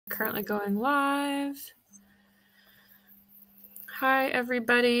currently going live. Hi,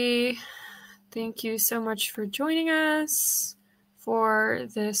 everybody. Thank you so much for joining us for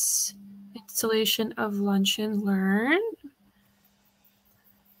this installation of Lunch and Learn.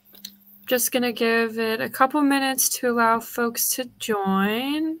 Just going to give it a couple minutes to allow folks to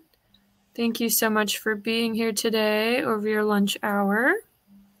join. Thank you so much for being here today over your lunch hour.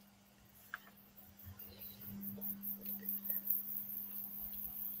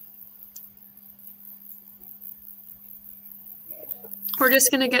 We're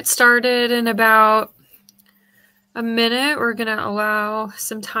just going to get started in about a minute. We're going to allow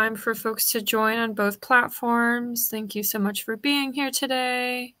some time for folks to join on both platforms. Thank you so much for being here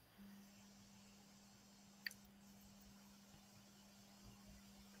today.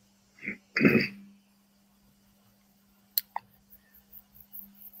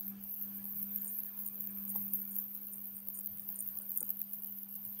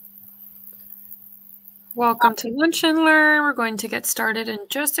 Welcome to Lunch and Learn. We're going to get started in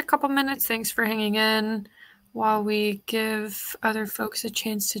just a couple minutes. Thanks for hanging in while we give other folks a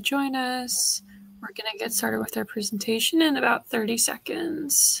chance to join us. We're going to get started with our presentation in about 30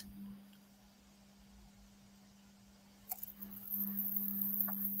 seconds.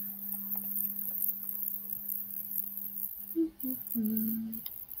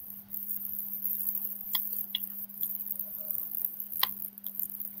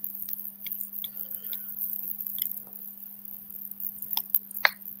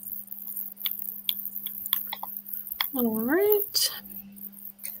 All right.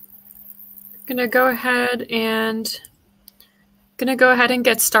 I'm going to go ahead and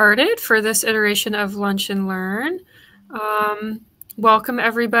get started for this iteration of Lunch and Learn. Welcome,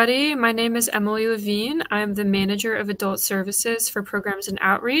 everybody. My name is Emily Levine. I'm the Manager of Adult Services for Programs and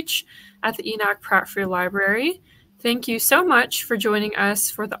Outreach at the Enoch Pratt Free Library. Thank you so much for joining us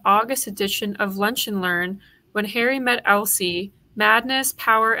for the August edition of Lunch and Learn, When Harry Met Elsie, Madness,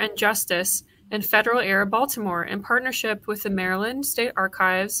 Power, and Justice in Federal Era Baltimore, in partnership with the Maryland State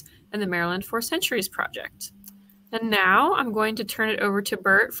Archives and the Maryland 4 Centuries Project. And now I'm going to turn it over to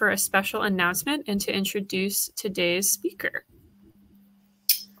Bert for a special announcement and to introduce today's speaker.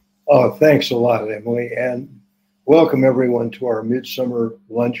 Oh, thanks a lot, Emily, and welcome everyone to our Midsummer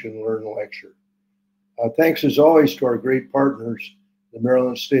Lunch and Learn lecture. Thanks as always to our great partners, the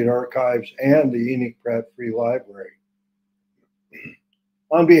Maryland State Archives and the Enoch Pratt Free Library.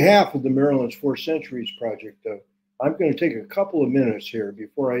 On behalf of the Maryland's 4 Centuries Project, I'm going to take a couple of minutes here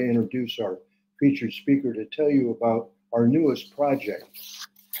before I introduce our featured speaker to tell you about our newest project.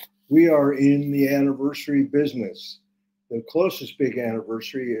 We are in the anniversary business. The closest big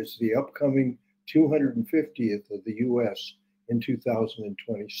anniversary is the upcoming 250th of the U.S. in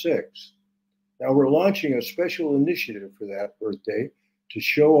 2026. Now we're launching a special initiative for that birthday to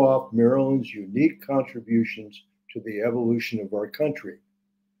show off Maryland's unique contributions to the evolution of our country.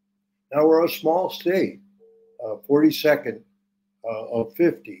 Now we're a small state, 42nd of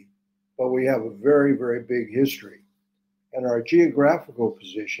 50, but we have a very, very big history. And our geographical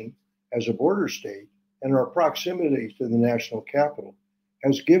position as a border state and our proximity to the national capital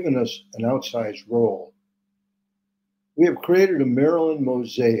has given us an outsized role. We have created a Maryland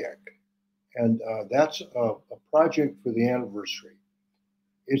mosaic, and that's a project for the anniversary.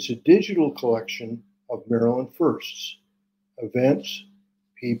 It's a digital collection of Maryland firsts, events,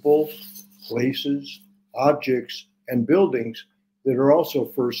 people, places, objects, and buildings that are also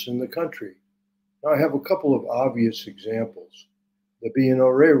firsts in the country. Now I have a couple of obvious examples. The B&O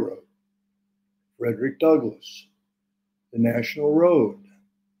Railroad, Frederick Douglass, the National Road,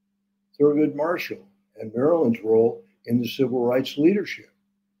 Thurgood Marshall and Maryland's role in the civil rights leadership,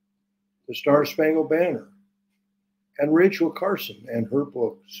 the Star-Spangled Banner, and Rachel Carson and her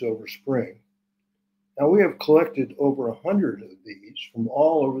book, Silver Spring. Now we have collected over 100 of these from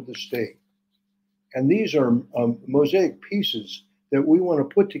all over the state. And these are mosaic pieces that we want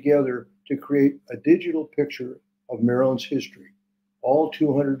to put together to create a digital picture of Maryland's history, all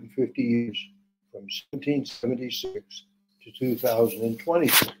 250 years from 1776 to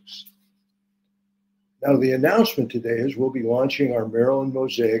 2026. Now the announcement today is we'll be launching our Maryland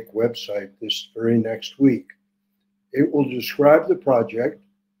Mosaic website this very next week. It will describe the project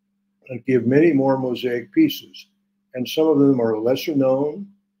and give many more mosaic pieces. And some of them are lesser known,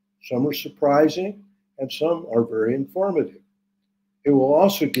 some are surprising, and some are very informative. It will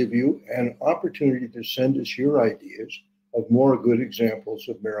also give you an opportunity to send us your ideas of more good examples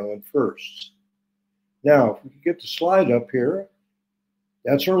of Maryland firsts. Now, if we can get the slide up here,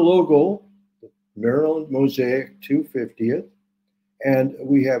 that's our logo, the Maryland Mosaic 250th. And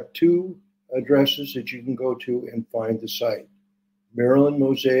we have two addresses that you can go to and find the site.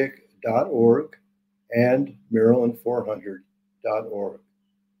 marylandmosaic.org, and maryland400.org.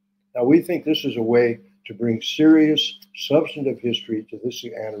 Now, we think this is a way to bring serious, substantive history to this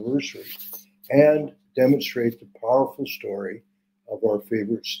anniversary and demonstrate the powerful story of our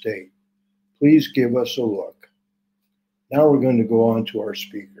favorite state. Please give us a look. Now we're going to go on to our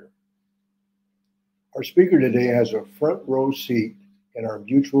speaker. Our speaker today has a front row seat in our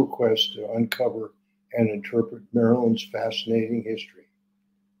mutual quest to uncover and interpret Maryland's fascinating history.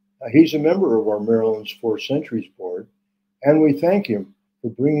 He's a member of our Maryland's 4 Centuries Board, and we thank him for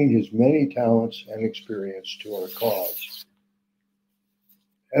bringing his many talents and experience to our cause.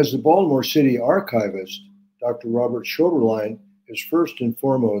 As the Baltimore City archivist, Dr. Robert Schoberlein is first and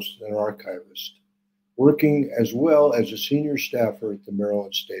foremost an archivist, working as well as a senior staffer at the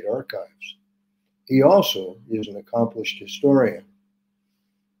Maryland State Archives. He also is an accomplished historian.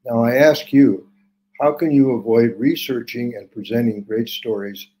 Now I ask you, how can you avoid researching and presenting great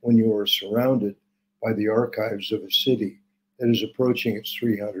stories when you are surrounded by the archives of a city that is approaching its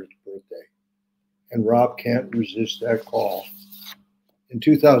 300th birthday? And Rob can't resist that call. In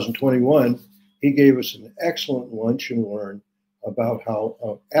 2021, he gave us an excellent lunch and learn about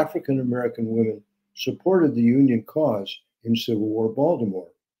how African American women supported the Union cause in Civil War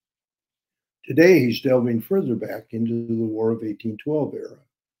Baltimore. Today, he's delving further back into the War of 1812 era.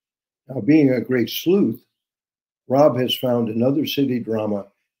 Now, being a great sleuth, Rob has found another city drama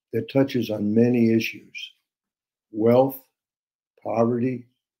that touches on many issues: wealth, poverty,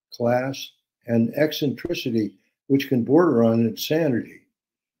 class, and eccentricity, which can border on insanity.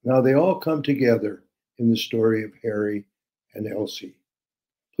 Now, they all come together in the story of Harry and Elsie.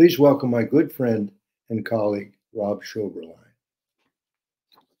 Please welcome my good friend and colleague, Rob Schoberlein.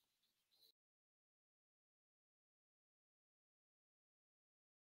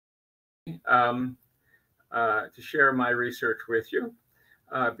 To share my research with you.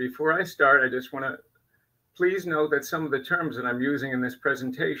 Before I start, I just want to please note that some of the terms that I'm using in this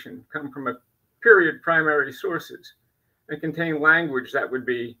presentation come from a period primary sources and contain language that would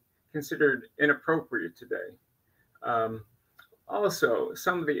be considered inappropriate today. Also,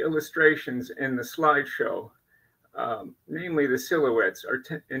 some of the illustrations in the slideshow, namely the silhouettes, are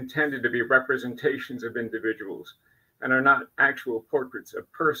intended to be representations of individuals and are not actual portraits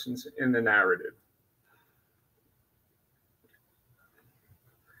of persons in the narrative.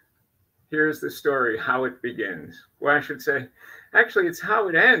 Here's the story, how it begins. Well, I should say, actually, it's how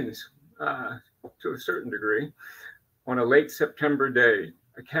it ends to a certain degree. On a late September day,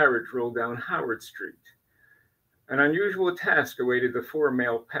 a carriage rolled down Howard Street. An unusual task awaited the 4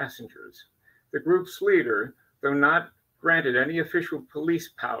 male passengers. The group's leader, though not granted any official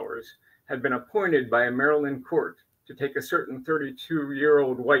police powers, had been appointed by a Maryland court to take a certain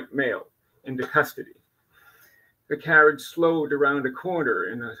 32-year-old white male into custody. The carriage slowed around a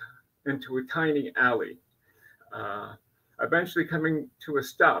corner into a tiny alley, eventually coming to a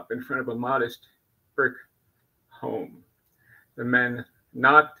stop in front of a modest brick home. The men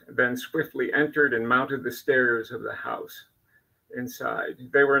knocked, then swiftly entered and mounted the stairs of the house. Inside,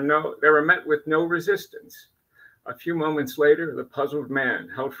 they were met with no resistance. A few moments later, the puzzled man,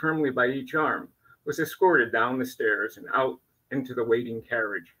 held firmly by each arm, was escorted down the stairs and out into the waiting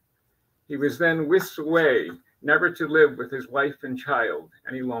carriage. He was then whisked away, never to live with his wife and child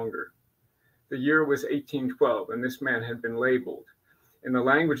any longer. The year was 1812, and this man had been labeled, in the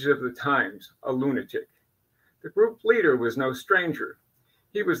language of the times, a lunatic. The group leader was no stranger.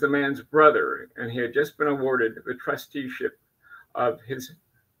 He was the man's brother, and he had just been awarded the trusteeship of his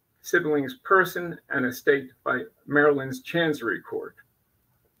sibling's person and estate by Maryland's Chancery Court.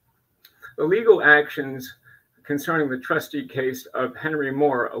 The legal actions concerning the trustee case of Henry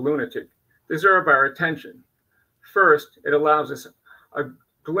Moore, a lunatic, deserve our attention. First, it allows us a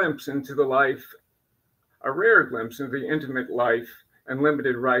glimpse into the life, a rare glimpse into the intimate life and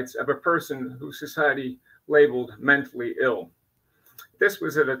limited rights of a person who society labeled mentally ill. This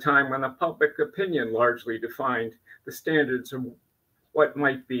was at a time when the public opinion largely defined the standards of what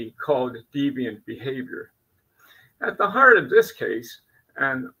might be called deviant behavior. At the heart of this case,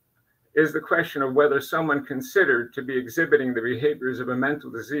 and is the question of whether someone considered to be exhibiting the behaviors of a mental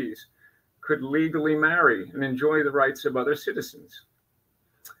disease could legally marry and enjoy the rights of other citizens.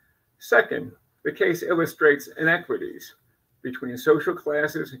 Second, the case illustrates inequities between social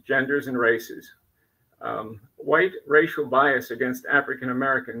classes, genders, and races. White racial bias against African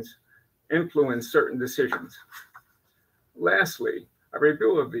Americans influenced certain decisions. Lastly, a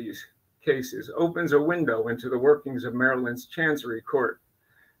review of these cases opens a window into the workings of Maryland's Chancery Court,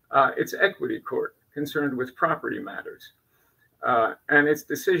 its equity court concerned with property matters, and its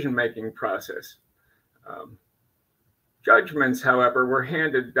decision-making process. Judgments, however, were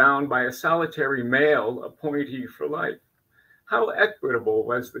handed down by a solitary male appointee for life. How equitable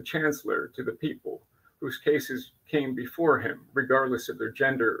was the chancellor to the people whose cases came before him, regardless of their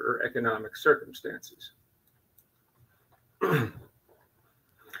gender or economic circumstances?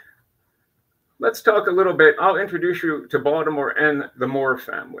 Let's talk a little bit. I'll introduce you to Baltimore and the Moore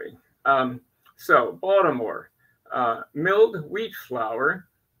family. So Baltimore, milled wheat flour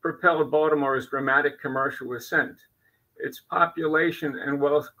propelled Baltimore's dramatic commercial ascent. Its population and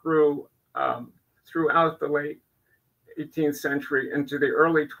wealth grew throughout the late 18th century into the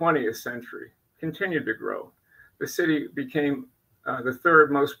early 20th century, continued to grow. The city became the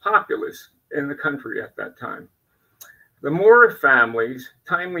third most populous in the country at that time. The Moore families'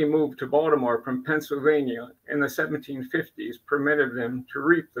 timely move to Baltimore from Pennsylvania in the 1750s permitted them to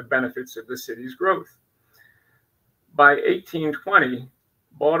reap the benefits of the city's growth. By 1820,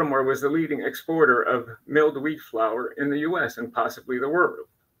 Baltimore was the leading exporter of milled wheat flour in the US and possibly the world.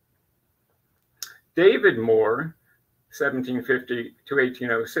 David Moore, 1750 to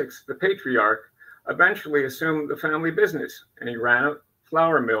 1806, the patriarch, eventually assumed the family business, and he ran a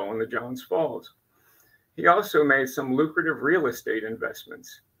flour mill in the Johns Falls. He also made some lucrative real estate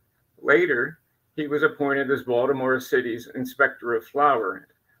investments. Later, he was appointed as Baltimore City's inspector of flour,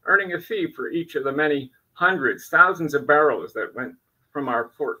 earning a fee for each of the many hundreds, thousands of barrels that went from our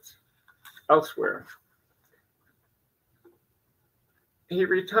ports elsewhere. He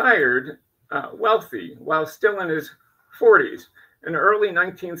retired wealthy while still in his 40s, an early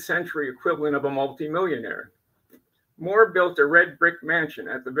 19th century equivalent of a multimillionaire. Moore built a red brick mansion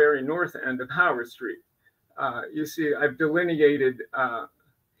at the very north end of Howard Street. You see, I've delineated,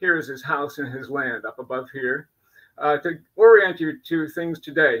 here's his house and his land up above here. To orient you to things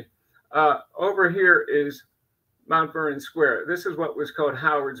today, over here is Mount Vernon Square. This is what was called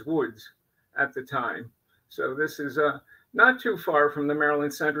Howard's Woods at the time. So this is not too far from the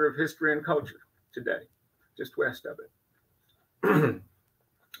Maryland Center of History and Culture today, just west of it.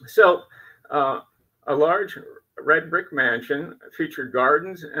 So a large red brick mansion featured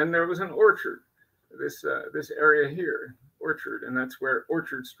gardens, and there was an orchard. This area here, Orchard, and that's where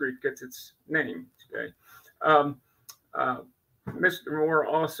Orchard Street gets its name today. Mr. Moore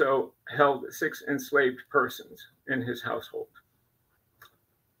also held 6 enslaved persons in his household.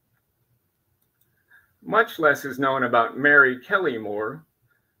 Much less is known about Mary Kelly Moore,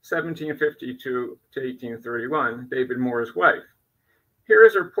 1752 to 1831, David Moore's wife. Here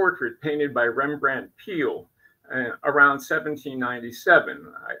is her portrait painted by Rembrandt Peale around 1797.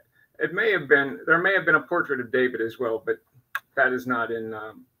 There may have been a portrait of David as well, but that is not in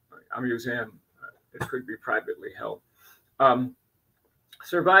a museum. It could be privately held.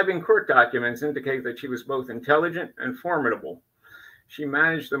 Surviving court documents indicate that she was both intelligent and formidable. She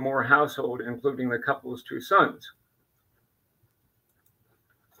managed the Moore household, including the couple's 2 sons.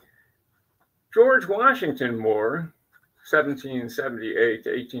 George Washington Moore, 1778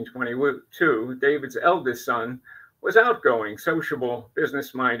 to 1822, David's eldest son, was outgoing, sociable,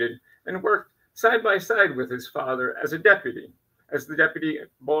 business-minded, and worked side by side with his father as the deputy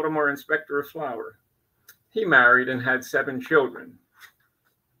Baltimore inspector of flour. He married and had 7 children.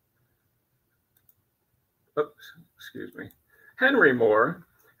 Oops, excuse me. Henry Moore,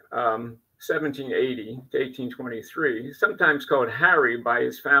 1780 to 1823, sometimes called Harry by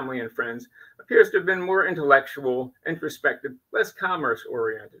his family and friends, appears to have been more intellectual, introspective, less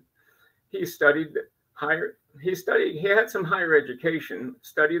commerce-oriented. He had some higher education,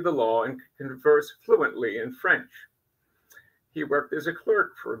 studied the law, and conversed fluently in French. He worked as a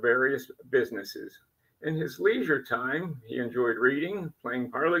clerk for various businesses. In his leisure time, he enjoyed reading,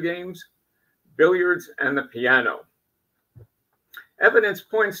 playing parlor games, billiards, and the piano. Evidence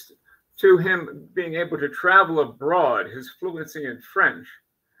points to him being able to travel abroad, his fluency in French.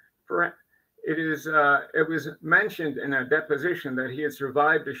 It was mentioned in a deposition that he had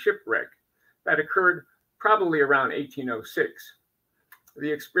survived a shipwreck that occurred probably around 1806.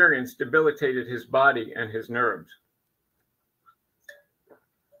 The experience debilitated his body and his nerves.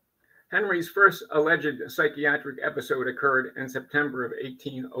 Henry's first alleged psychiatric episode occurred in September of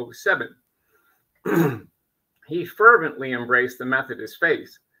 1807. He fervently embraced the Methodist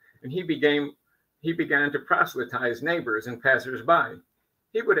faith, and he began to proselytize neighbors and passersby.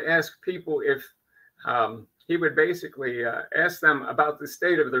 He would ask people if he would basically ask them about the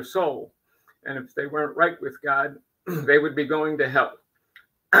state of their soul, and if they weren't right with God, they would be going to hell.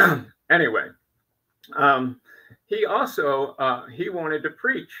 Anyway, he also he wanted to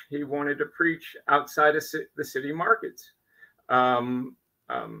preach. He wanted to preach outside of the city markets.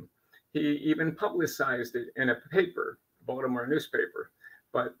 He even publicized it in a paper, Baltimore newspaper,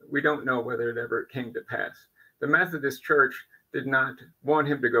 but we don't know whether it ever came to pass. The Methodist Church did not want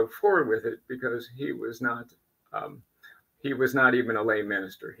him to go forward with it because he was not even a lay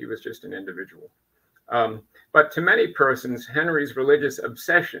minister. He was just an individual. But to many persons, Henry's religious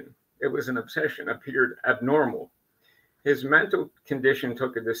obsession, it was an obsession, appeared abnormal. His mental condition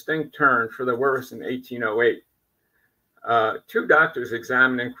took a distinct turn for the worse in 1808. Two doctors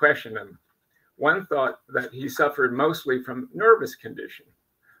examined and questioned him. One thought that he suffered mostly from nervous condition,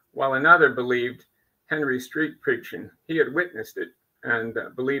 while another believed Henry's street preaching. He had witnessed it and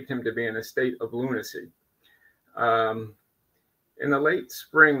believed him to be in a state of lunacy. In the late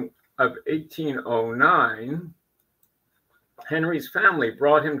spring of 1809, Henry's family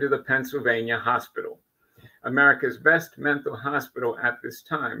brought him to the Pennsylvania Hospital, America's best mental hospital at this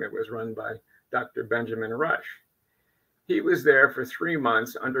time. It was run by Dr. Benjamin Rush. He was there for 3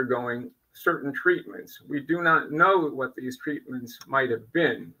 months undergoing certain treatments. We do not know what these treatments might have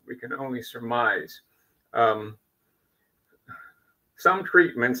been. We can only surmise. Some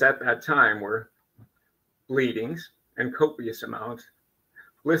treatments at that time were bleedings and copious amounts,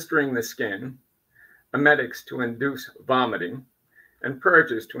 blistering the skin, emetics to induce vomiting, and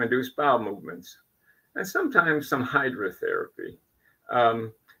purges to induce bowel movements, and sometimes some hydrotherapy.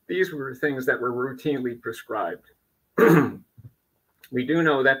 These were things that were routinely prescribed. We do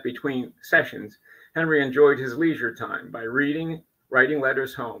know that between sessions, Henry enjoyed his leisure time by reading, writing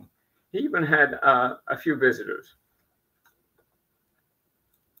letters home. He even had a few visitors.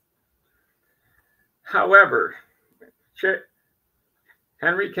 However,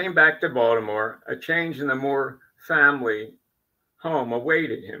 Henry came back to Baltimore. A change in the Moore family home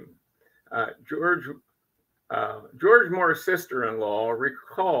awaited him. George Moore's sister-in-law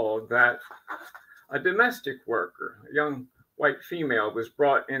recalled that a domestic worker, a young white female, was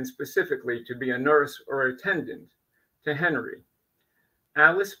brought in specifically to be a nurse or attendant to Henry.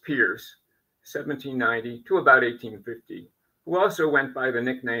 Alice Pierce, 1790 to about 1850, who also went by the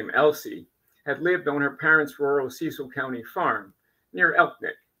nickname Elsey, had lived on her parents' rural Cecil County farm near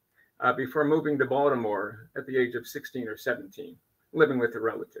Elknick before moving to Baltimore at the age of 16 or 17, living with a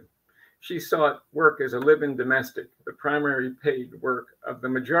relative. She sought work as a live-in domestic, the primary paid work of the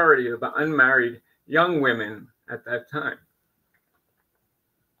majority of the unmarried young women at that time.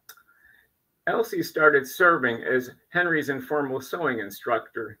 Elsey started serving as Henry's informal sewing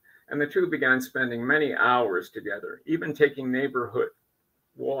instructor, and the two began spending many hours together, even taking neighborhood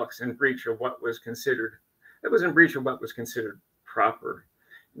walks in breach of what was considered, proper.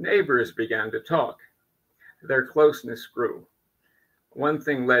 Neighbors began to talk. Their closeness grew. One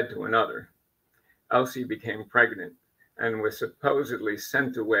thing led to another. Elsey became pregnant and was supposedly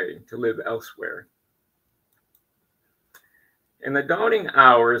sent away to live elsewhere. In the dawning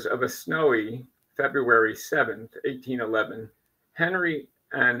hours of a snowy February 7th, 1811, Henry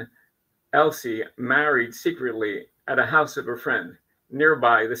and Elsey married secretly at a house of a friend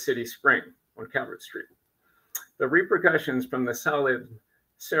nearby the city spring on Calvert Street. The repercussions from the solemn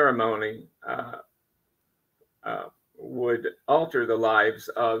ceremony would alter the lives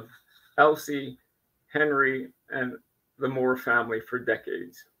of Elsey, Henry, and the Moore family for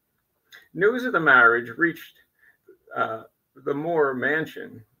decades. News of the marriage reached the Moore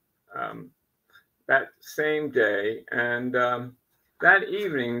mansion that same day, and that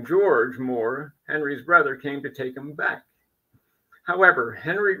evening, George Moore, Henry's brother, came to take him back. However,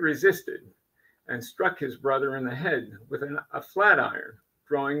 Henry resisted and struck his brother in the head with a flat iron,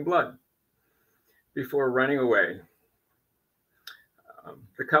 drawing blood, before running away.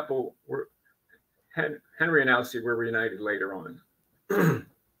 The couple were, Henry and Elsey were reunited later on.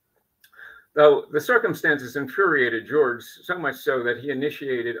 Though the circumstances infuriated George so much so that he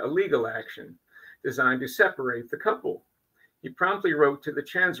initiated a legal action designed to separate the couple. He promptly wrote to the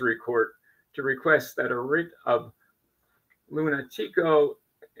Chancery Court to request that a writ of lunatico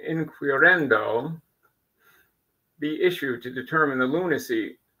inquirendo be issued to determine the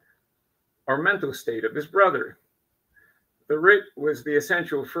lunacy or mental state of his brother. The writ was the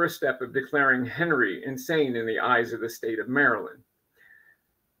essential first step of declaring Henry insane in the eyes of the state of Maryland.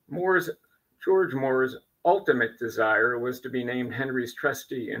 George Moore's ultimate desire was to be named Henry's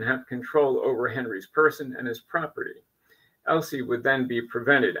trustee and have control over Henry's person and his property. Elsey would then be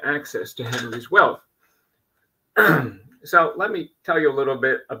prevented access to Henry's wealth. So let me tell you a little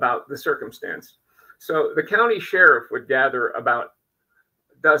bit about the circumstance. So the county sheriff would gather about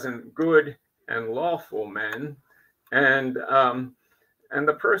a dozen good and lawful men, and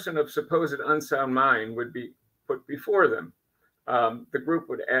the person of supposed unsound mind would be put before them. The group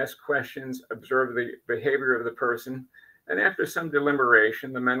would ask questions, observe the behavior of the person, and after some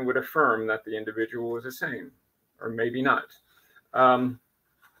deliberation, the men would affirm that the individual was insane, or maybe not.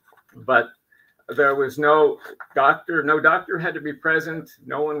 But There was no doctor. No doctor had to be present.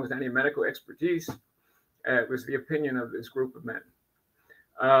 No one with any medical expertise. It was the opinion of this group of men.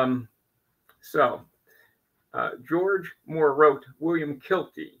 George Moore wrote William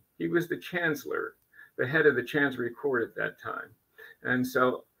Kilty. He was the chancellor, the head of the Chancery Court at that time. And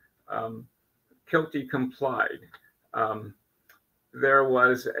so Kilty complied. There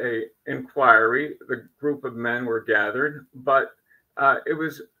was an inquiry. The group of men were gathered, but it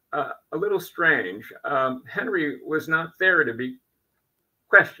was a little strange. Henry was not there to be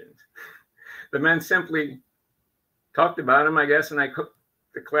questioned. The men simply talked about him, I guess, and I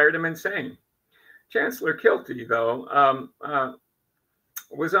declared him insane. Chancellor Kilty, though,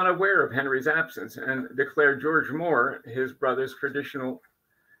 was unaware of Henry's absence and declared George Moore his brother's traditional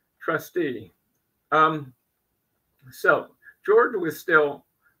trustee. So George was still,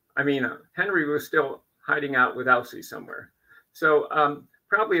 Henry was still hiding out with Elsey somewhere. So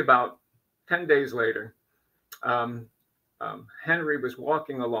probably about 10 days later, Henry was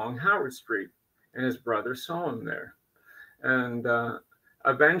walking along Howard Street and his brother saw him there. And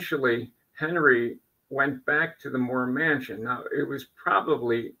eventually Henry went back to the Moore mansion. Now it was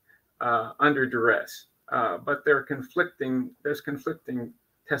probably under duress, but there's conflicting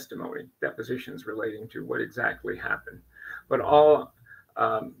testimony, depositions relating to what exactly happened. But all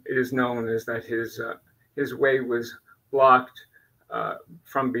it is known is that his way was blocked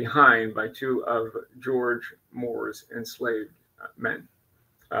from behind by two of George Moore's enslaved men.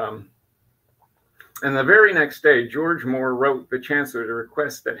 And the very next day, George Moore wrote the chancellor to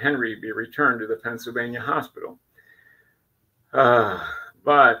request that Henry be returned to the Pennsylvania hospital.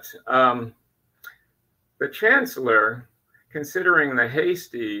 But the chancellor, considering the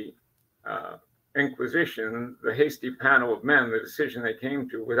hasty inquisition, the hasty panel of men, the decision they came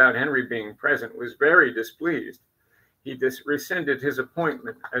to without Henry being present, was very displeased. He rescinded his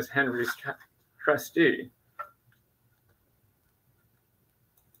appointment as Henry's trustee.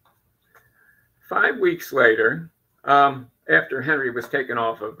 5 weeks later, after Henry was taken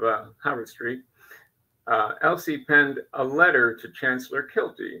off of Howard Street, Elsey penned a letter to Chancellor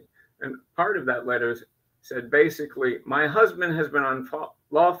Kilty. And part of that letter said basically, "My husband has been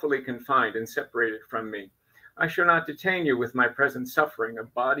unlawfully confined and separated from me. I shall not detain you with my present suffering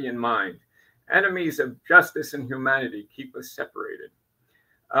of body and mind. Enemies of justice and humanity keep us separated."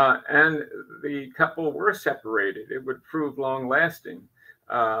 And the couple were separated. It would prove long lasting.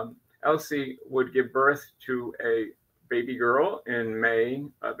 Elsey would give birth to a baby girl in May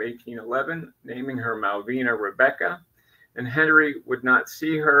of 1811, naming her Malvina Rebecca, and Henry would not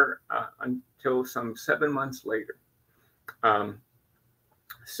see her until some 7 months later. There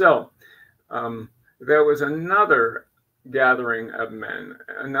was another gathering of men,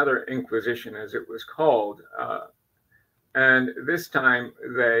 another inquisition as it was called, and this time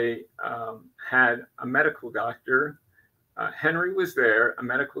they had a medical doctor. Henry was there, a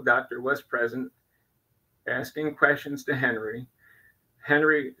medical doctor was present, asking questions to Henry.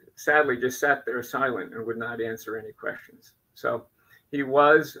 Henry sadly just sat there silent and would not answer any questions. So he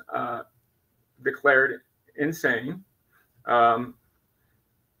was declared insane. But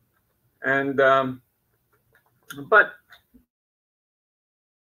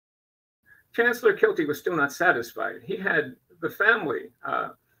Chancellor Kilty was still not satisfied. He had the family,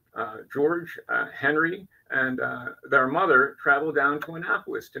 George, Henry, and their mother traveled down to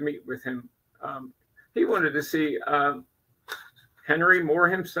Annapolis to meet with him. He wanted to see Henry Moore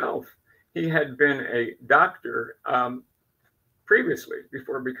himself. He had been a doctor previously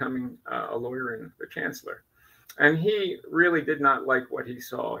before becoming a lawyer and the chancellor. And he really did not like what he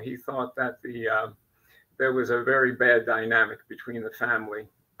saw. He thought that there was a very bad dynamic between the family,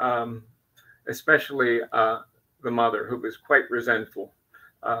 especially the mother, who was quite resentful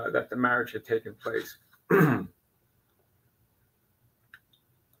that the marriage had taken place.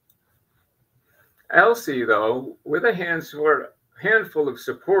 Elsey, though, with a handful of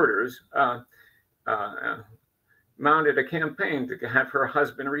supporters, mounted a campaign to have her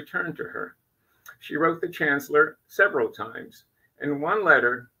husband returned to her. She wrote the chancellor several times. In one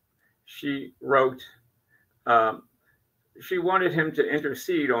letter, she wrote she wanted him to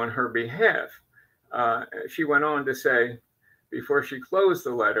intercede on her behalf. She went on to say, before she closed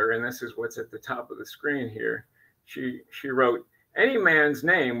the letter, and this is what's at the top of the screen here, she wrote, "Any man's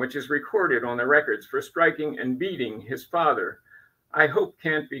name which is recorded on the records for striking and beating his father, I hope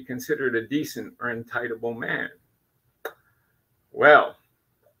can't be considered a decent or entitlement man." Well,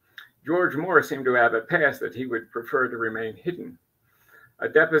 George Moore seemed to have a past that he would prefer to remain hidden. A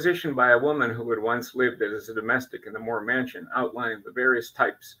deposition by a woman who had once lived as a domestic in the Moore mansion outlined the various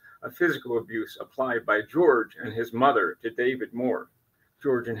types of physical abuse applied by George and his mother to David Moore,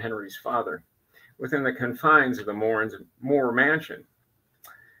 George and Henry's father. within the confines of the Moore mansion.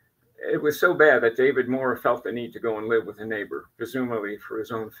 It was so bad that David Moore felt the need to go and live with a neighbor, presumably for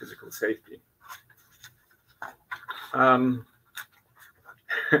his own physical safety.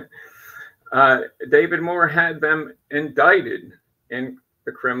 David Moore had them indicted in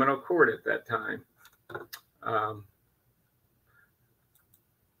the criminal court at that time.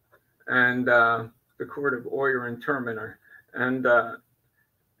 And the court of Oyer and Terminer. And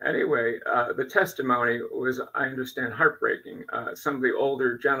anyway, the testimony was, I understand, heartbreaking. Some of the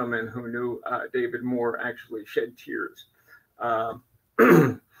older gentlemen who knew David Moore actually shed tears.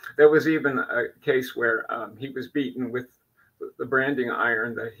 There was even a case where he was beaten with the branding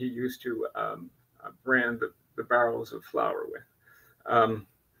iron that he used to brand the barrels of flour with.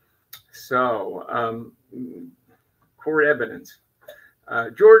 Court evidence.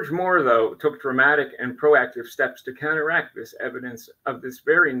 George Moore, though, took dramatic and proactive steps to counteract this evidence of this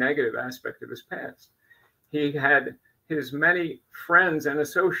very negative aspect of his past. He had his many friends and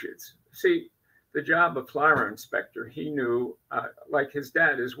associates. See, the job of flower inspector, he knew, like his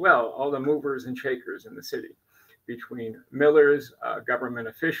dad as well, all the movers and shakers in the city, between millers, government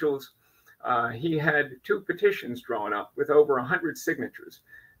officials. He had 2 petitions drawn up with over 100 signatures.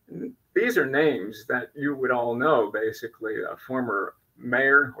 These are names that you would all know, basically. A former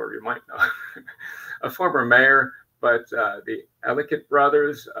mayor, or you might know, a former mayor, but the Ellicott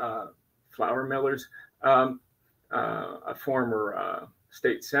brothers, flour millers, a former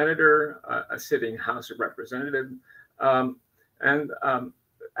state senator, a sitting House of Representatives, and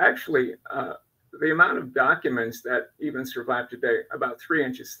actually the amount of documents that even survive today, about 3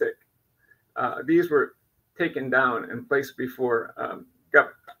 inches thick. These were taken down and placed before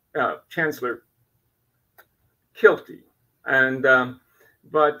Chancellor Kilty, and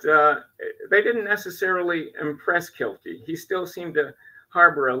but they didn't necessarily impress Kilty. He still seemed to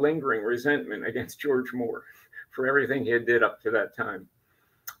harbor a lingering resentment against George Moore for everything he had did up to that time.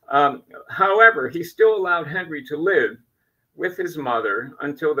 However, he still allowed Henry to live with his mother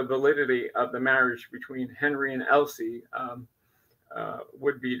until the validity of the marriage between Henry and Elsey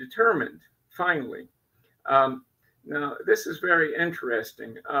would be determined, finally. Now, this is very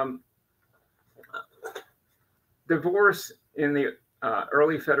interesting. Divorce in the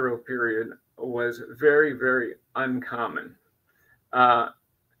early federal period was very, very uncommon.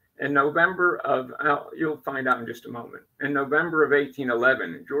 In November of, you'll find out in just a moment, in November of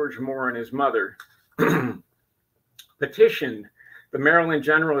 1811, George Moore and his mother petitioned the Maryland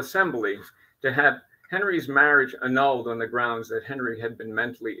General Assembly to have Henry's marriage annulled on the grounds that Henry had been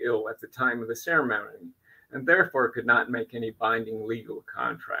mentally ill at the time of the ceremony and therefore could not make any binding legal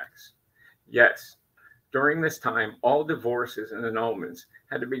contracts. Yes, during this time, all divorces and annulments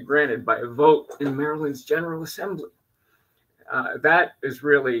had to be granted by a vote in Maryland's General Assembly. That is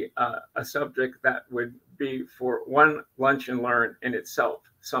really a subject that would be for one lunch and learn in itself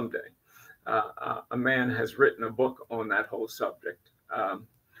someday. A man has written a book on that whole subject.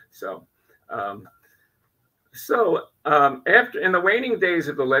 After, in the waning days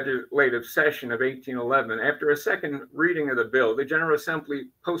of the legislative session of 1811, after a second reading of the bill, the General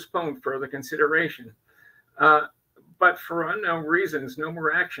Assembly postponed further consideration. But for unknown reasons, no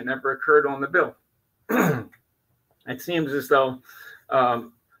more action ever occurred on the bill. It seems as though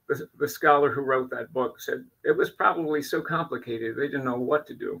the scholar who wrote that book said it was probably so complicated they didn't know what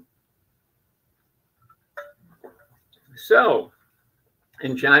to do. So,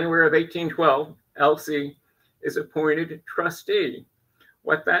 in January of 1812, Elsey is appointed trustee.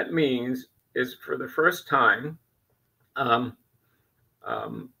 What that means is, for the first time,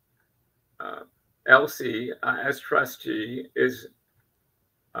 Elsey, as trustee, is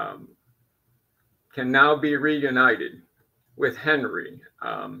can now be reunited with Henry,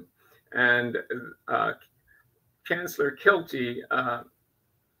 and Chancellor Kilty.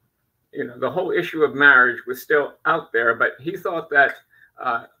 The whole issue of marriage was still out there, but he thought that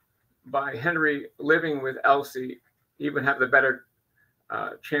by Henry living with Elsey, he would have the better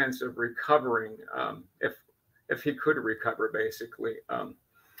chance of recovering, if he could recover, basically.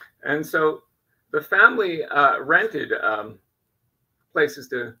 And so the family rented places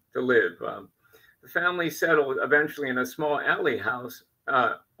to live. The family settled eventually in a small alley house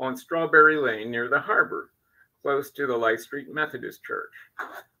on Strawberry Lane near the harbor, close to the Light Street Methodist Church,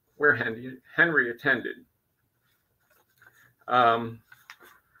 where Henry attended.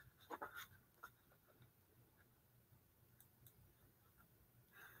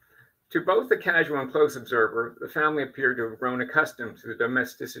 To both the casual and close observer, the family appeared to have grown accustomed to the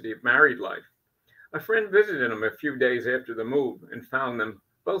domesticity of married life. A friend visited them a few days after the move and found them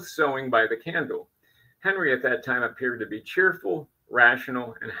both sewing by the candle. Henry at that time appeared to be cheerful,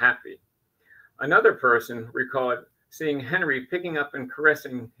 rational, and happy. Another person recalled seeing Henry picking up and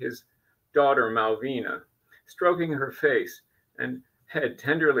caressing his daughter Malvina, stroking her face and head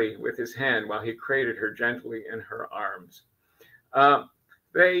tenderly with his hand while he cradled her gently in her arms.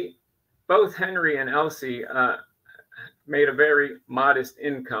 Both Henry and Elsey made a very modest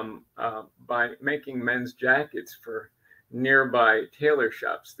income by making men's jackets for nearby tailor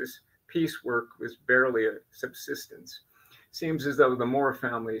shops. This piecework was barely a subsistence. Seems as though the Moore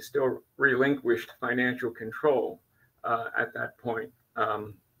family still relinquished financial control at that point.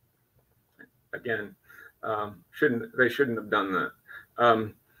 Again, they shouldn't have done that.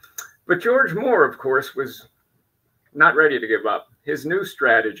 But George Moore, of course, was not ready to give up. His new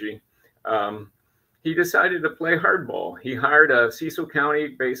strategy, he decided to play hardball. He hired a Cecil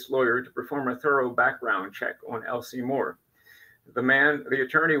County-based lawyer to perform a thorough background check on Elsey Moore. The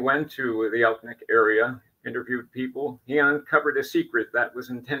attorney went to the Elkneck area, interviewed people. He uncovered a secret that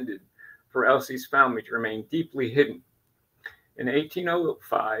was intended for Elsey's family to remain deeply hidden. In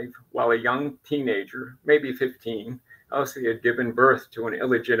 1805, while a young teenager, maybe 15, Elsey had given birth to an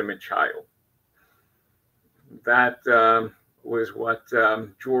illegitimate child. That was what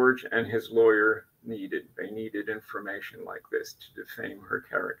George and his lawyer needed. They needed information like this to defame her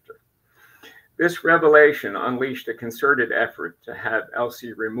character. This revelation unleashed a concerted effort to have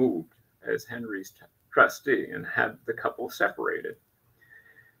Elsey removed as Henry's trustee and have the couple separated.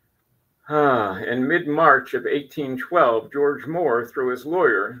 In mid-March of 1812, George Moore, through his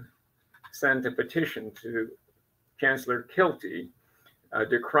lawyer, sent a petition to Chancellor Kilty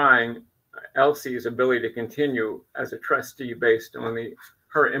decrying Elsey's ability to continue as a trustee based on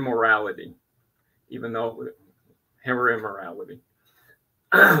her immorality, even though her immorality.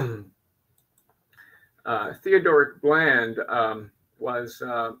 Theodoric Bland was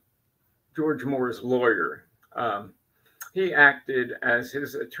George Moore's lawyer. He acted as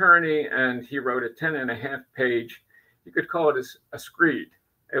his attorney, and he wrote a 10.5-page, you could call it a screed.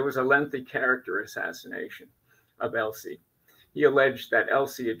 It was a lengthy character assassination of Elsey. He alleged that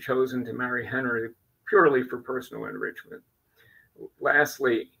Elsey had chosen to marry Henry purely for personal enrichment.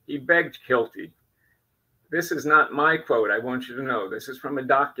 Lastly, he begged Kilty. This is not my quote, I want you to know. This is from a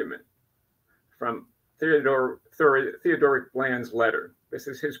document from Theodoric Bland's letter. This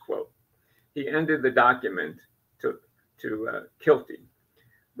is his quote. He ended the document to Kilty.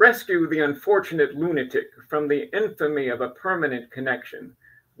 Rescue the unfortunate lunatic from the infamy of a permanent connection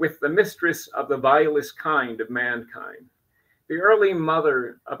with the mistress of the vilest kind of mankind, the early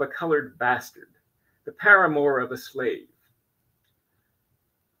mother of a colored bastard, the paramour of a slave.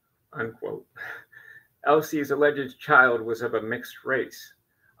 Unquote. Elsey's alleged child was of a mixed race,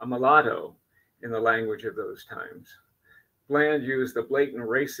 a mulatto in the language of those times. Bland used the blatant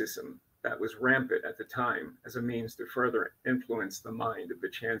racism that was rampant at the time as a means to further influence the mind of the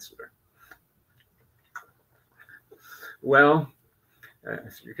chancellor. Well,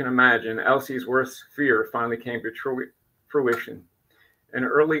 as you can imagine, Elsey's worst fear finally came to fruition. In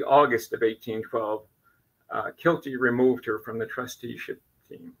early August of 1812, Kilty removed her from the trusteeship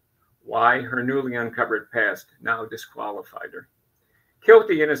team. Why? Her newly uncovered past now disqualified her.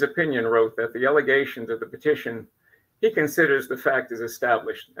 Kilty, in his opinion, wrote that the allegations of the petition he considers the fact is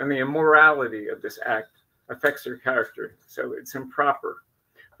established, and the immorality of this act affects her character, so it's improper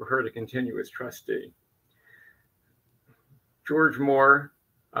for her to continue as trustee. George Moore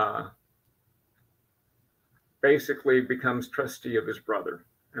basically becomes trustee of his brother,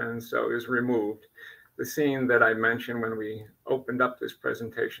 and so is removed. The scene that I mentioned when we opened up this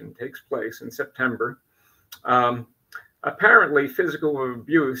presentation takes place in September. Apparently, physical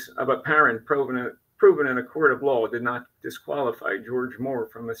abuse of a parent proven in a court of law did not disqualify George Moore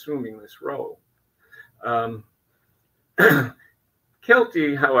from assuming this role.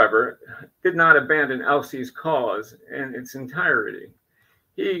 Kilty, however, did not abandon Elsey's cause in its entirety.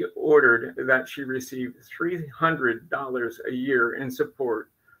 He ordered that she receive $300 a year in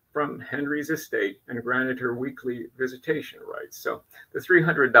support from Henry's estate and granted her weekly visitation rights. So the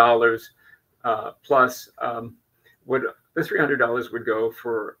 $300 plus the $300 would go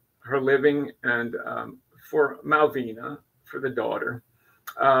for her living and for Malvina, for the daughter.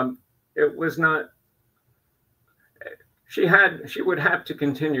 It was not, she would have to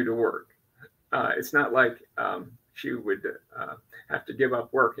continue to work. It's not like she would have to give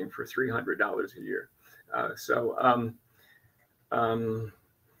up working for $300 a year.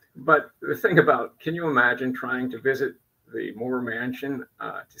 But the thing about, can you imagine trying to visit the Moore mansion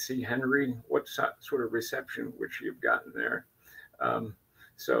to see Henry? What sort of reception would she have gotten there?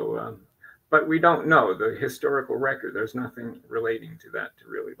 But we don't know the historical record. There's nothing relating to that to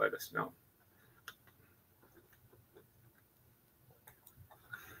really let us know.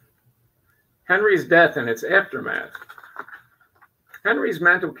 Henry's death and its aftermath. Henry's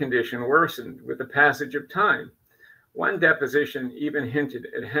mental condition worsened with the passage of time. One deposition even hinted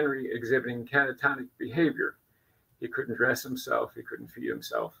at Henry exhibiting catatonic behavior. He couldn't dress himself, he couldn't feed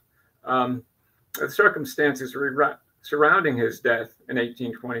himself. The circumstances surrounding his death in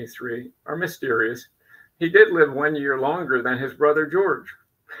 1823 are mysterious. He did live 1 year longer than his brother George.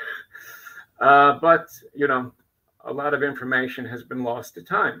 But, you know, a lot of information has been lost to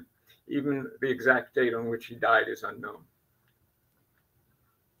time. Even the exact date on which he died is unknown.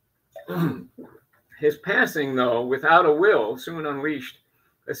 His passing, though, without a will, soon unleashed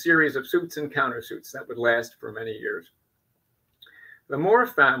a series of suits and countersuits that would last for many years. The Moore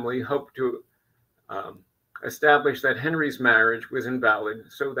family hoped to establish that Henry's marriage was invalid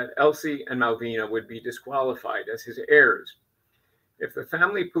so that Elsey and Malvina would be disqualified as his heirs. If the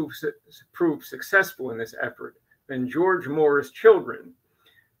family proved successful in this effort, then George Moore's children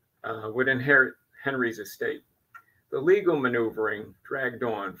would inherit Henry's estate. The legal maneuvering dragged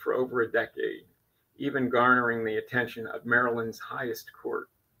on for over a decade, even garnering the attention of Maryland's highest court.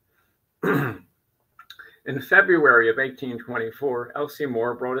 In February of 1824, Elsey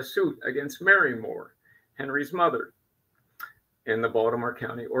Moore brought a suit against Mary Moore, Henry's mother, in the Baltimore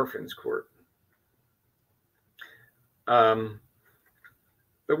County Orphans Court.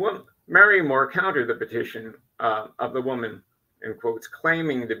 Mary Moore countered the petition of the woman, in quotes,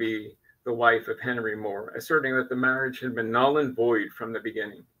 claiming to be the wife of Henry Moore, asserting that the marriage had been null and void from the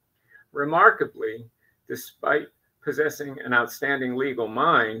beginning. Remarkably, despite possessing an outstanding legal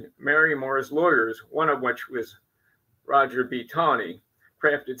mind, Mary Moore's lawyers, one of which was Roger B. Tawney,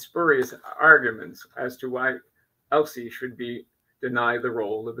 crafted spurious arguments as to why Elsey should be denied the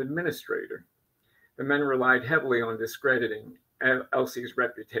role of administrator. The men relied heavily on discrediting Elsey's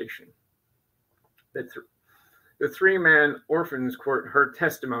reputation. The three-man orphans court heard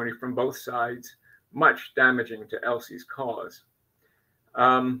testimony from both sides, much damaging to Elsey's cause.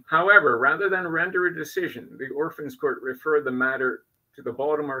 However, rather than render a decision, the orphans court referred the matter to the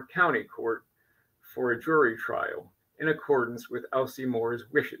Baltimore County Court for a jury trial in accordance with Elsey Moore's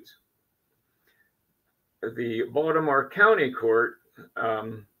wishes. The Baltimore County Court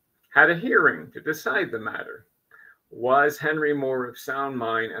had a hearing to decide the matter. Was Henry Moore of sound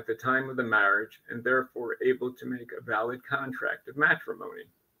mind at the time of the marriage and therefore able to make a valid contract of matrimony?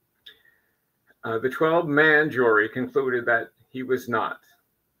 The 12-man jury concluded that he was not,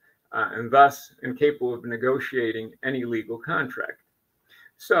 and thus incapable of negotiating any legal contract.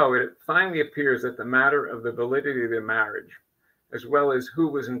 So it finally appears that the matter of the validity of the marriage, as well as who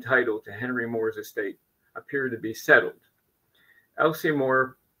was entitled to Henry Moore's estate, appeared to be settled. Elsey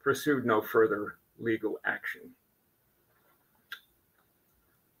Moore pursued no further legal action.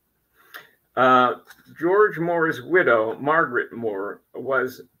 George Moore's widow, Margaret Moore,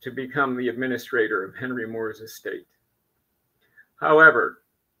 was to become the administrator of Henry Moore's estate. However,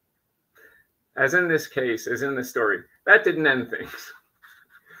 as in this case, as in the story, that didn't end things.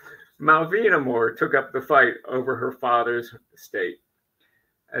 Malvina Moore took up the fight over her father's estate.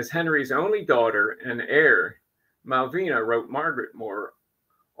 As Henry's only daughter and heir, Malvina wrote Margaret Moore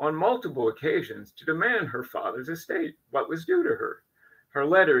on multiple occasions to demand her father's estate, what was due to her. Her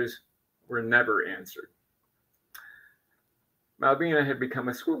letters were never answered. Malvina had become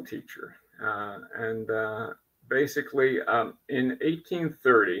a school teacher, and basically in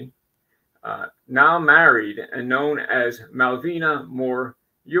 1830, now married and known as Malvina Moore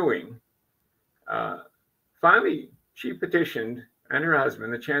Ewing, finally she petitioned and her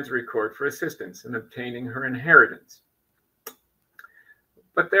husband the Chancery Court for assistance in obtaining her inheritance.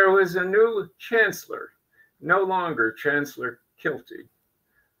 But there was a new chancellor, no longer Chancellor Kilty.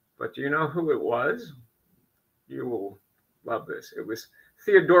 But do you know who it was? You will love this. It was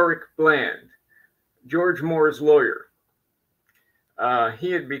Theodoric Bland, George Moore's lawyer.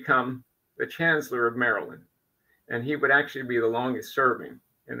 He had become the Chancellor of Maryland, and he would actually be the longest serving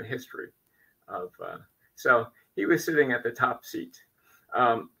in the history of, so he was sitting at the top seat.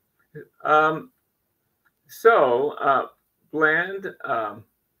 Bland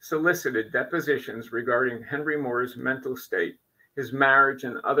solicited depositions regarding Henry Moore's mental state, his marriage,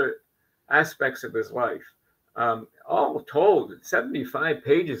 and other aspects of his life. All told, 75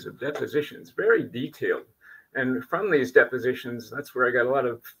 pages of depositions, very detailed. And from these depositions, that's where I got a lot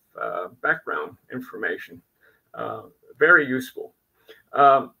of background information, very useful.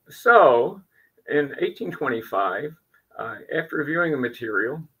 So in 1825, after reviewing the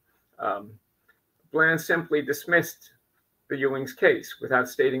material, Bland simply dismissed the Ewing's case without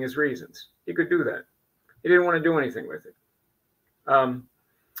stating his reasons. He could do that. He didn't want to do anything with it.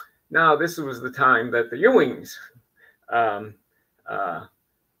 Now, this was the time that the Ewings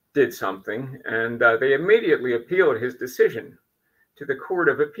did something, and they immediately appealed his decision to the Court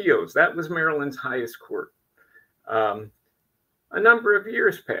of Appeals. That was Maryland's highest court. A number of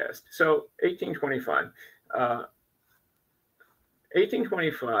years passed. So 1825,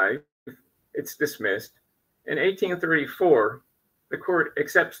 it's dismissed. In 1834, the court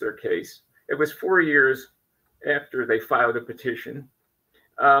accepts their case. It was 4 years after they filed a petition.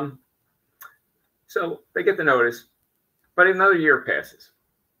 So they get the notice, but another year passes.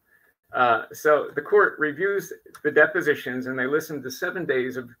 So the court reviews the depositions, and they listen to several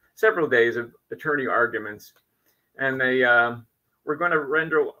days of attorney arguments, and they were going to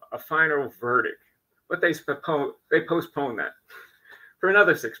render a final verdict, but they postponed that for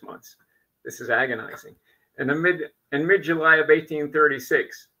another 6 months. This is agonizing. And in mid-July of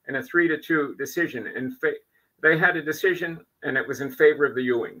 1836, in a 3-2 decision, they had a decision, and it was in favor of the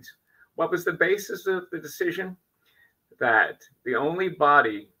Ewings. What was the basis of the decision? That the only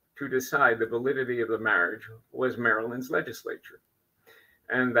body to decide the validity of the marriage was Maryland's legislature,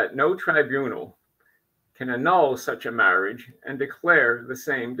 and that no tribunal can annul such a marriage and declare the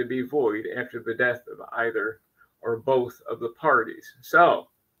same to be void after the death of either or both of the parties. So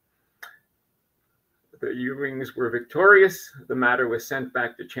the Ewings were victorious. The matter was sent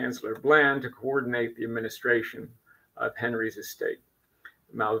back to Chancellor Bland to coordinate the administration of Henry's estate.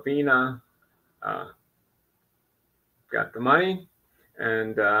 Malvina got the money,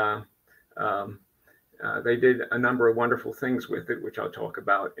 and they did a number of wonderful things with it, which I'll talk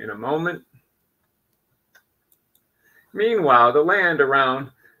about in a moment. Meanwhile, the land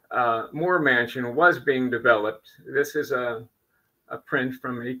around Moore Mansion was being developed. This is a print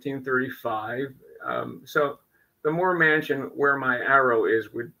from 1835. So the Moore Mansion, where my arrow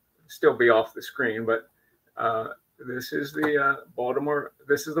is, would still be off the screen, but this is the Baltimore,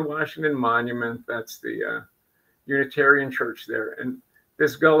 this is the Washington Monument. That's the Unitarian Church there. And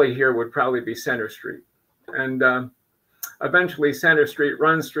this gully here would probably be Center Street. And eventually Center Street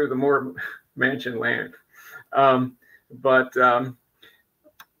runs through the Moore Mansion land.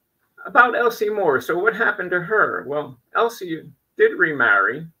 About Elsey Moore. So what happened to her? Well, Elsey did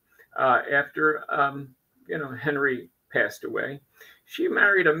remarry after Henry passed away. She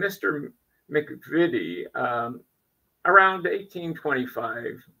married a Mr. McVitie around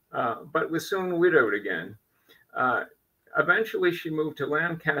 1825, but was soon widowed again. Eventually, she moved to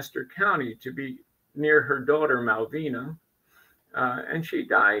Lancaster County to be near her daughter Malvina, and she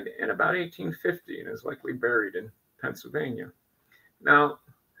died in about 1850 and is likely buried in Pennsylvania. Now,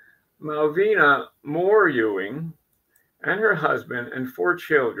 Malvina Moore Ewing and her husband and 4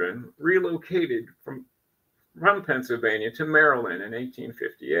 children relocated from Pennsylvania to Maryland in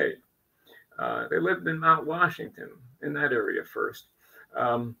 1858. They lived in Mount Washington, in that area first.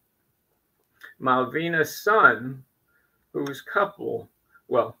 Malvina's son, whose couple,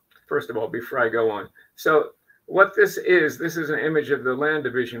 well, first of all, before I go on. So what this is an image of the land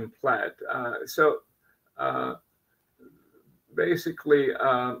division plat. Basically,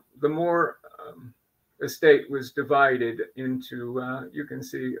 the Moore estate was divided into, you can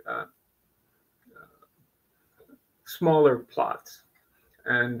see, smaller plots.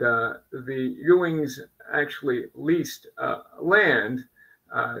 And the Ewings actually leased land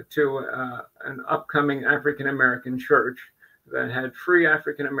to an upcoming African-American church that had free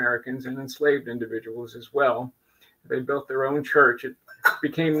African-Americans and enslaved individuals as well. They built their own church. It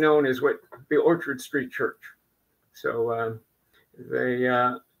became known as the Orchard Street Church. So they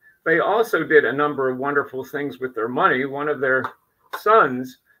also did a number of wonderful things with their money. One of their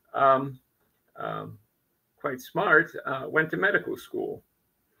sons, quite smart, went to medical school.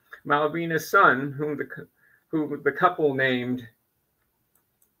 Malvina's son, who the couple named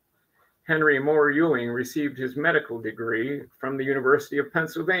Henry Moore Ewing, received his medical degree from the University of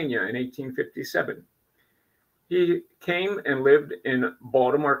Pennsylvania in 1857. He came and lived in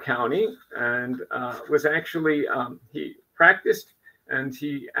Baltimore County and was actually, he practiced, and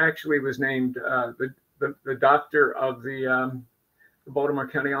he actually was named the doctor of the Baltimore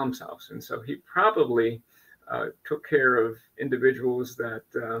County Almshouse. And so he probably took care of individuals that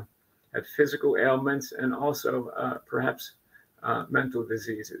had physical ailments and also perhaps mental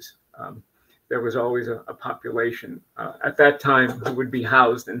diseases. There was always a population at that time who would be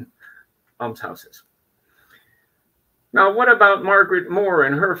housed in almshouses. Now, what about Margaret Moore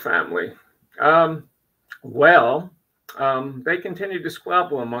and her family? They continued to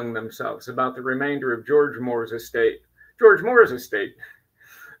squabble among themselves about the remainder of George Moore's estate,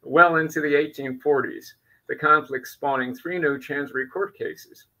 well into the 1840s, the conflict spawning 3 new Chancery Court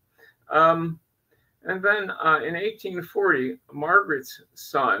cases. And then in 1840, Margaret's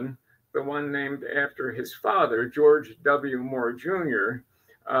son, the one named after his father, George W. Moore Jr.,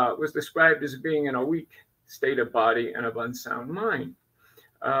 was described as being in a weak state of body and of unsound mind.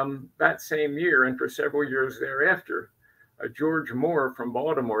 That same year, and for several years thereafter, George Moore from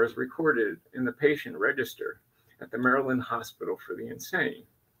Baltimore is recorded in the patient register at the Maryland Hospital for the Insane.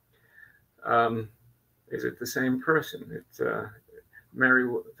 Is it the same person? It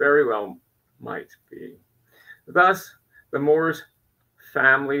very well might be. Thus, the Moores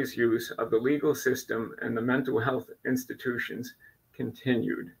family's use of the legal system and the mental health institutions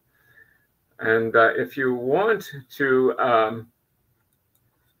continued. And if you want to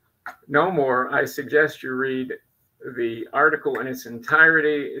know more, I suggest you read the article in its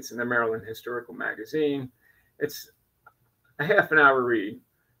entirety. It's in the Maryland Historical Magazine. It's a half-an-hour read,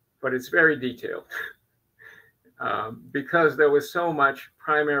 but it's very detailed because there was so much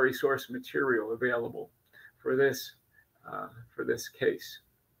primary source material available for this case.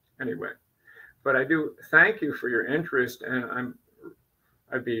 Anyway, but I do thank you for your interest, and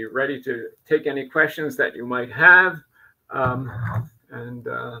I'd be ready to take any questions that you might have.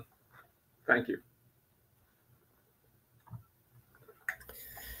 Thank you.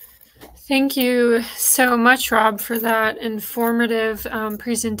 Thank you so much, Rob, for that informative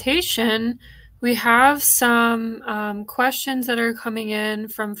presentation. We have some questions that are coming in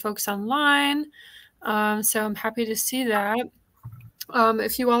from folks online, so I'm happy to see that.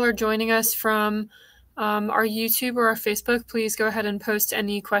 If you all are joining us from our YouTube or our Facebook, please go ahead and post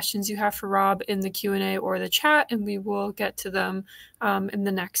any questions you have for Rob in the Q&A or the chat, and we will get to them in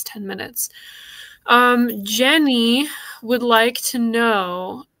the next 10 minutes. Jenny would like to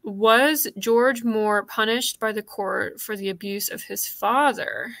know, was George Moore punished by the court for the abuse of his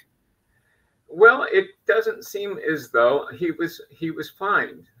father? Well, it doesn't seem as though he was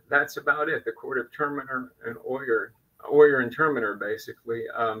fined. That's about it. The court of terminer and Oyer and terminer, basically.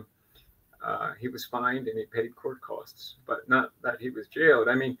 He was fined and he paid court costs, but not that he was jailed.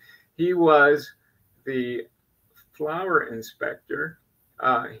 I mean, he was the flower inspector.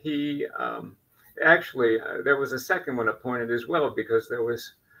 Actually, there was a second one appointed as well, because there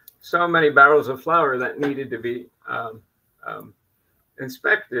was so many barrels of flour that needed to be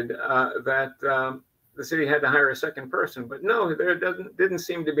inspected that the city had to hire a second person. But no, there didn't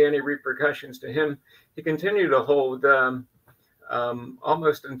seem to be any repercussions to him. He continued to hold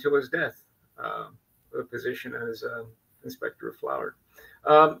almost until his death the position as inspector of flour.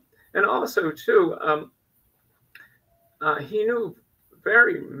 And also, too, he knew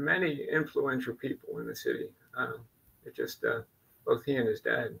very many influential people in the city. It just, both he and his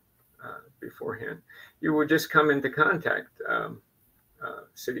dad beforehand, you would just come into contact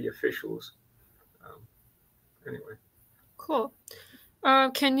city officials. Anyway. Cool.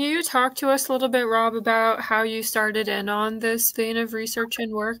 Can you talk to us a little bit, Rob, about how you started in on this vein of research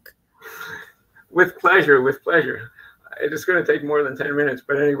and work? With pleasure, with pleasure. It is going to take more than 10 minutes,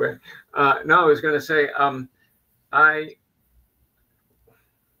 but anyway. No, I was going to say, I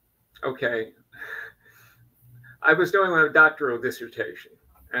was doing my doctoral dissertation,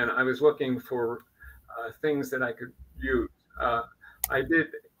 and I was looking for things that I could use. I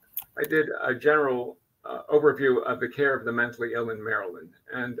did a general overview of the care of the mentally ill in Maryland,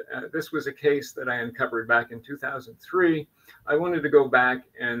 and this was a case that I uncovered back in 2003. I wanted to go back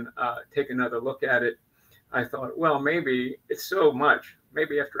and take another look at it. I thought, well, maybe it's so much,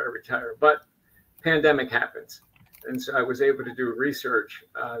 maybe after I retire, but pandemic happens. And so I was able to do research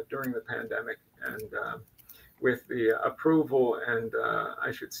during the pandemic, and with the approval and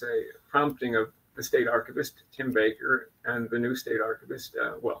I should say prompting of the state archivist, Tim Baker, and the new state archivist,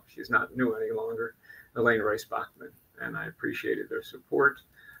 well, she's not new any longer, Elaine Rice-Bachman, and I appreciated their support.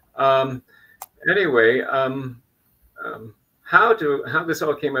 Anyway, how this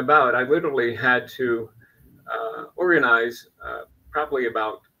all came about, I literally had to organize probably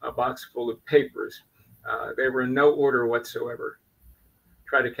about a box full of papers. They were in no order whatsoever.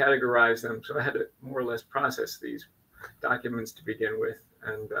 Try to categorize them, so I had to more or less process these documents to begin with.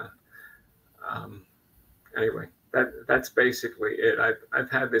 And anyway, that's basically it.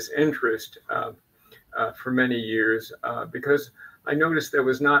 I've had this interest for many years because I noticed there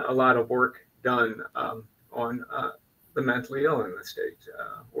was not a lot of work done on the mentally ill in the state,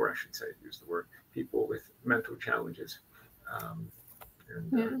 or I should say, use the word, people with mental challenges.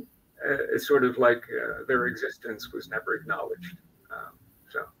 It's sort of like their existence was never acknowledged.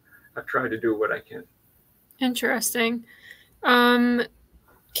 So I've tried to do what I can. Interesting.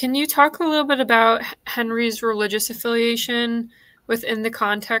 Can you talk a little bit about Henry's religious affiliation within the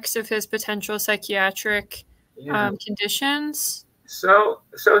context of his potential psychiatric conditions? So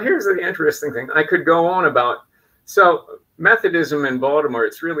here's the interesting thing. I could go on about, so Methodism in Baltimore,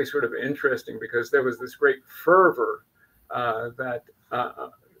 it's really sort of interesting because there was this great fervor that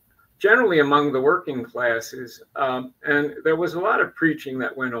generally among the working classes. And there was a lot of preaching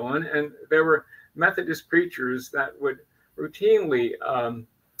that went on, and there were Methodist preachers that would routinely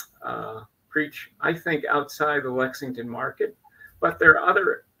preach, I think, outside the Lexington market. But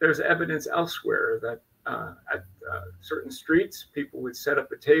there's evidence elsewhere that at certain streets, people would set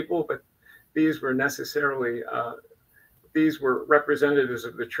up a table, but these were necessarily, these were representatives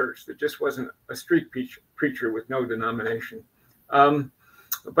of the church. That just wasn't a street preacher with no denomination.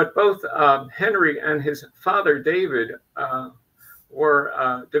 But both Henry and his father, David,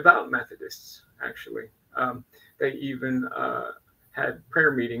 were devout Methodists, actually. They even had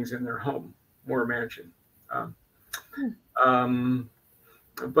prayer meetings in their home, Moore Mansion.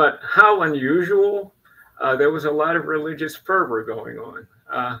 But how unusual. There was a lot of religious fervor going on.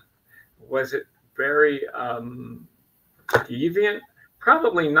 Was it very deviant?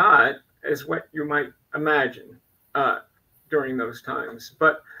 Probably not, as what you might imagine during those times.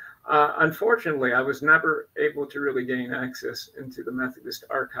 But unfortunately, I was never able to really gain access into the Methodist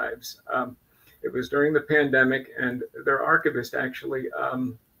archives. It was during the pandemic, and their archivist actually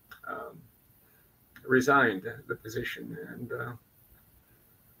resigned the position. And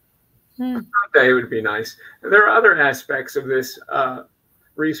someday it would be nice. There are other aspects of this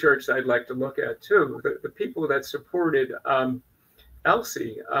research that I'd like to look at too. The people that supported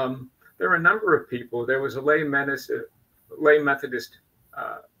Elsey, there were a number of people. There was a lay Methodist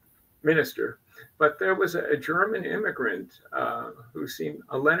minister, but there was a German immigrant who seemed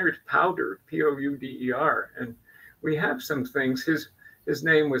a Leonard Powder, Pouder, and we have some things. His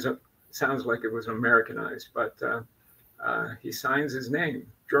name was sounds like it was Americanized, but he signs his name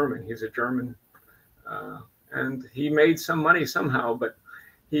German. He's a German, and he made some money somehow, but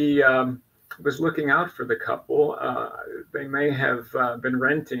he was looking out for the couple. They may have been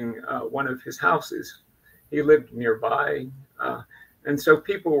renting one of his houses. He lived nearby. And so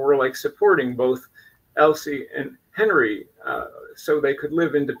people were like supporting both Elsey and Henry so they could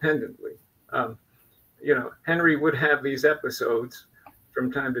live independently. You know, Henry would have these episodes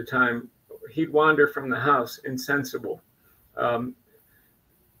from time to time. He'd wander from the house insensible.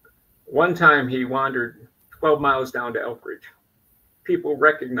 One time he wandered 12 miles down to Elkridge. People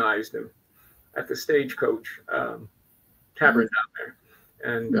recognized him at the stagecoach tavern down there.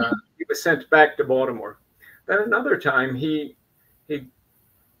 And he was sent back to Baltimore. Then another time he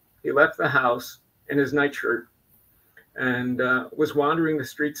left the house in his nightshirt and was wandering the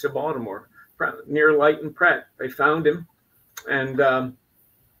streets of Baltimore near Light and Pratt. They found him, and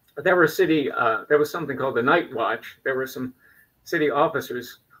there was something called the Night Watch. There were some city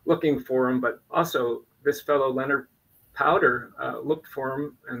officers looking for him, but also this fellow Leonard Powder looked for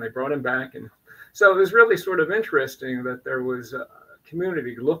him, and they brought him back. And so it was really sort of interesting that there was a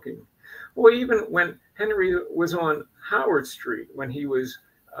community looking. Well, even when Henry was on Howard Street, when he was,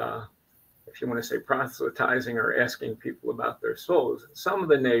 if you want to say, proselytizing or asking people about their souls, some of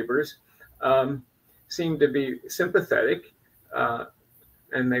the neighbors seemed to be sympathetic,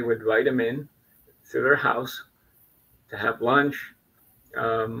 and they would invite him in to their house to have lunch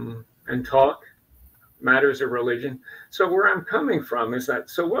and talk matters of religion. So where I'm coming from is that,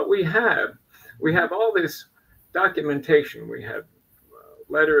 so what we have all this documentation. We have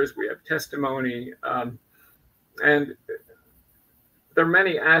letters, we have testimony, and there are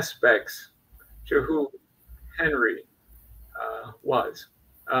many aspects to who Henry was,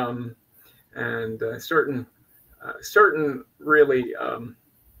 and certain really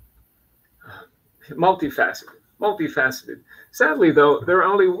multifaceted. Sadly, though, there are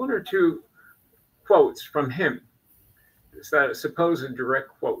only one or two quotes from him. It's that supposed direct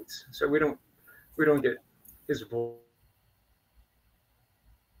quotes, so we don't get his voice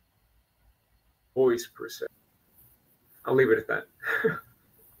per se. I'll leave it at that.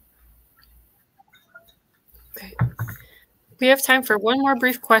 Okay. We have time for one more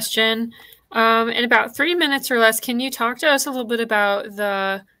brief question. In about 3 minutes or less, can you talk to us a little bit about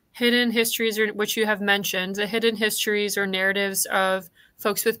the hidden histories, or which you have mentioned, the hidden histories or narratives of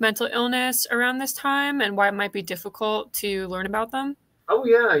folks with mental illness around this time, and why it might be difficult to learn about them? Oh,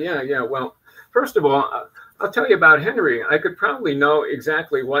 yeah. Well, first of all, I'll tell you about Henry. I could probably know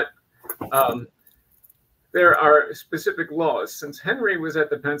exactly what there are specific laws. Since Henry was at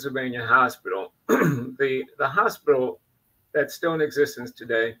the Pennsylvania hospital, the hospital that's still in existence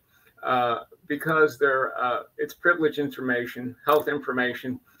today, because it's privileged information, health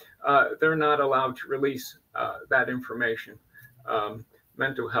information, they're not allowed to release that information,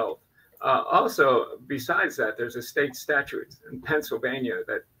 mental health. Also, besides that, there's a state statute in Pennsylvania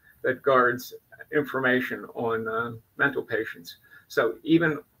that guards information on mental patients. So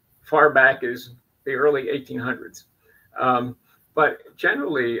even far back as the early 1800s. But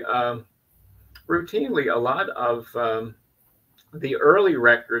generally, routinely, a lot of the early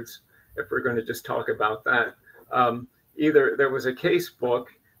records, if we're going to just talk about that, either there was a case book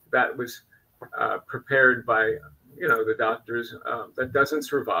that was prepared by, the doctors that doesn't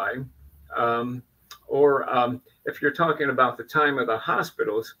survive, or if you're talking about the time of the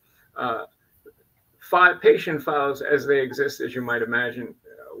hospitals, patient files as they exist, as you might imagine,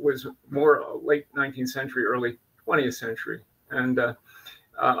 was more late 19th century, early 20th century. And a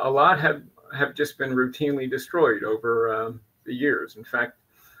lot have just been routinely destroyed over the years. In fact,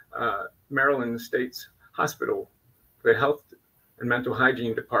 Maryland State's Hospital, the Health and Mental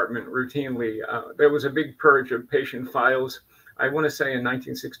Hygiene Department, routinely, there was a big purge of patient files, I want to say in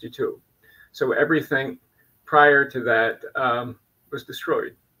 1962. So everything prior to that was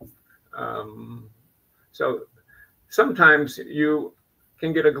destroyed. So sometimes you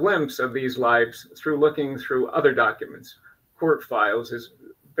can get a glimpse of these lives through looking through other documents. Court files has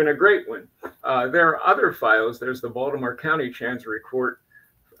been a great one. There are other files. There's the Baltimore County Chancery Court.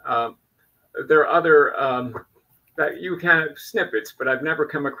 There are other that you can have snippets, but I've never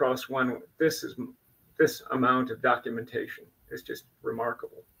come across one. This amount of documentation is just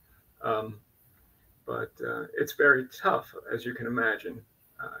remarkable. But it's very tough, as you can imagine,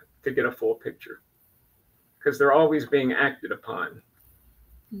 to get a full picture, because they're always being acted upon.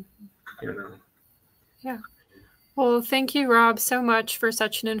 Yeah. Well, thank you, Rob, so much for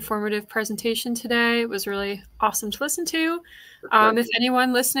such an informative presentation today. It was really awesome to listen to. If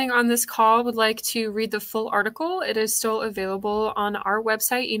anyone listening on this call would like to read the full article, it is still available on our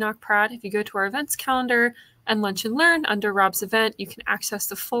website, Enoch Pratt. If you go to our events calendar and Lunch and Learn under Rob's event, you can access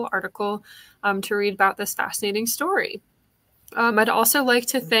the full article to read about this fascinating story. I'd also like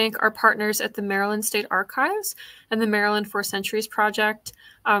to thank our partners at the Maryland State Archives and the Maryland 4 Centuries Project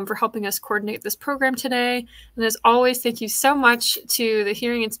for helping us coordinate this program today. And as always, thank you so much to the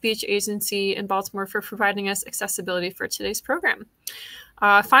Hearing and Speech Agency in Baltimore for providing us accessibility for today's program.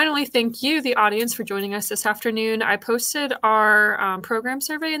 Finally, thank you, the audience, for joining us this afternoon. I posted our program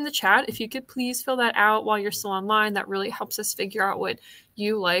survey in the chat. If you could please fill that out while you're still online, that really helps us figure out what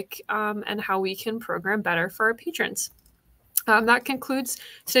you like and how we can program better for our patrons. That concludes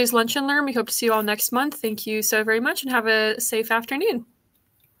today's Lunch and Learn. We hope to see you all next month. Thank you so very much and have a safe afternoon.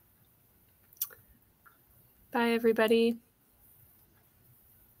 Bye, everybody.